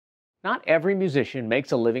Not every musician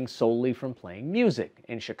makes a living solely from playing music.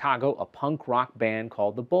 In Chicago, a punk rock band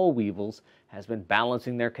called the Bollweevils has been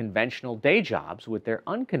balancing their conventional day jobs with their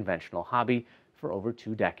unconventional hobby for over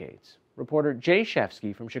 2 decades. Reporter Jay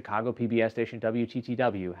Shefsky from Chicago PBS Station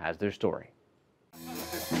WTTW has their story.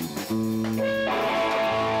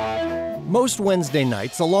 Most Wednesday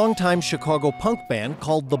nights, a longtime Chicago punk band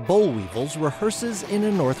called the Bollweevils rehearses in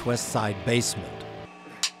a Northwest Side basement.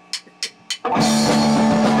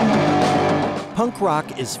 Punk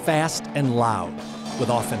rock is fast and loud, with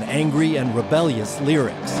often angry and rebellious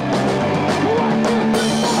lyrics.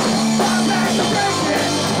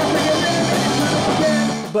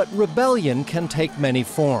 But rebellion can take many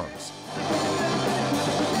forms.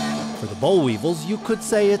 For the Bollweevils, you could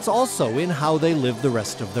say it's also in how they live the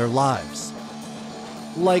rest of their lives.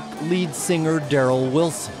 Like lead singer Darryl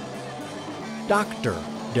Wilson, Dr.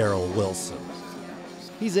 Darryl Wilson.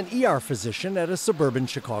 He's an ER physician at a suburban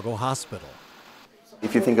Chicago hospital.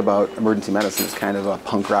 If you think about emergency medicine, it's kind of a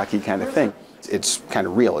punk rocky kind of thing. It's kind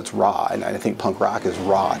of real, it's raw, and I think punk rock is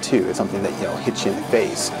raw too. It's something that, hits you in the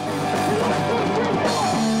face.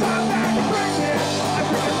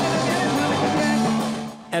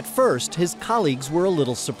 At first, his colleagues were a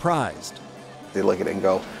little surprised. They look at it and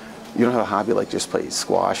go, "You don't have a hobby like just play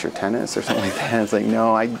squash or tennis or something like that?" It's like,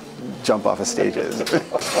 no, I jump off of stages.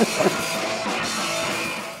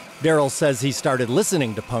 Darryl says he started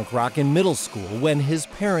listening to punk rock in middle school when his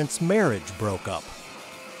parents' marriage broke up.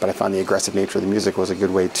 But I found the aggressive nature of the music was a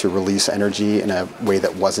good way to release energy in a way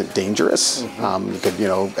that wasn't dangerous. You could,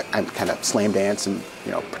 kind of slam dance and,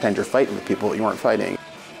 pretend you're fighting with people that you weren't fighting.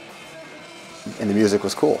 And the music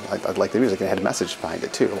was cool. I liked the music, and it had a message behind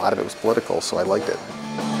it too. A lot of it was political, so I liked it.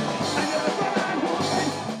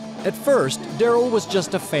 At first, Darryl was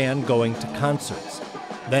just a fan going to concerts.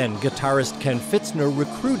 Then guitarist Ken Fitzner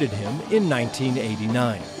recruited him in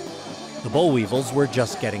 1989. The Bollweevils were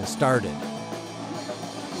just getting started.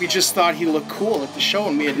 We just thought he looked cool at the show,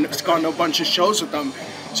 and we had gone to a bunch of shows with him.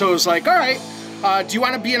 So it was like, all right, do you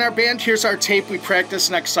want to be in our band? Here's our tape. We practice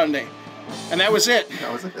next Sunday. And that was it.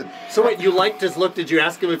 That was it. So wait, you liked his look. Did you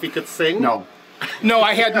ask him if he could sing? No. No,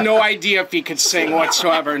 I had no idea if he could sing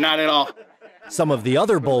whatsoever. Not at all. Some of the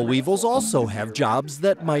other Bollweevils also have jobs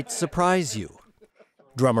that might surprise you.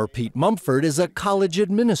 Drummer Pete Mumford is a college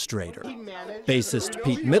administrator. Bassist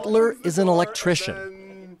Pete Mittler is an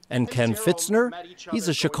electrician. And Ken Fitzner, he's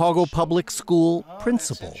a Chicago public school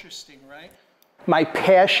principal. My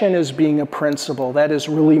passion is being a principal. That is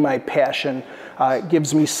really my passion. It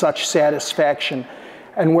gives me such satisfaction.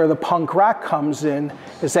 And where the punk rock comes in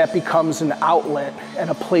is that becomes an outlet and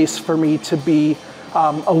a place for me to be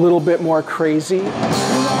a little bit more crazy.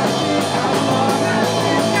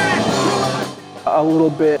 A little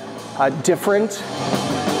bit different.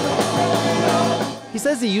 He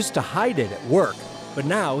says he used to hide it at work, but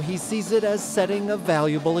now he sees it as setting a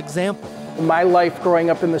valuable example. My life growing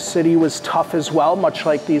up in the city was tough as well, much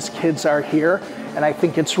like these kids are here. And I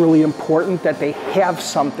think it's really important that they have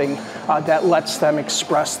something that lets them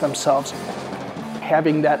express themselves.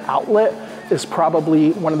 Having that outlet is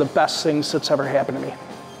probably one of the best things that's ever happened to me.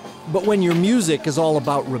 But when your music is all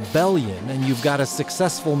about rebellion and you've got a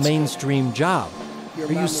successful mainstream job,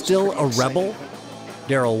 are you still a rebel?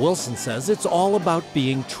 Darryl Wilson says it's all about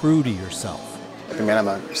being true to yourself. I mean, I'm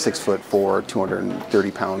a 6'4",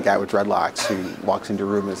 230-pound guy with dreadlocks who walks into a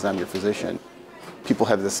room and says, "I'm your physician." People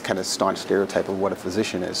have this kind of staunch stereotype of what a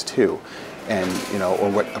physician is too, and or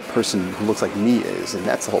what a person who looks like me is, and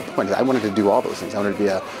that's the whole point. I wanted to do all those things. I wanted to be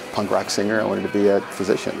a punk rock singer. I wanted to be a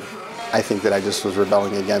physician. I think that I just was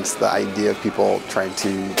rebelling against the idea of people trying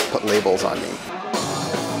to put labels on me.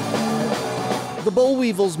 The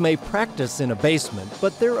Bollweevils may practice in a basement,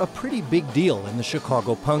 but they're a pretty big deal in the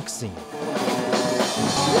Chicago punk scene.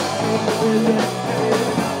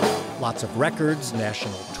 Lots of records,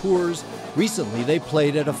 national tours. Recently, they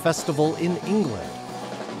played at a festival in England.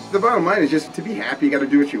 The bottom line is just to be happy, you got to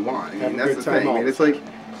do what you want. I mean, that's the thing. I mean, it's like,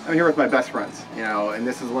 I'm here with my best friends, and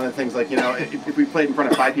this is one of the things, like, if we played in front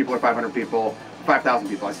of 5 people or 500 people, 5,000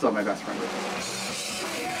 people, I still have my best friend with me.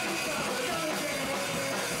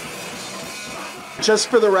 Just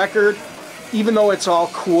for the record, even though it's all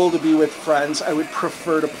cool to be with friends, I would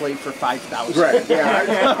prefer to play for 5,000. Right, yeah.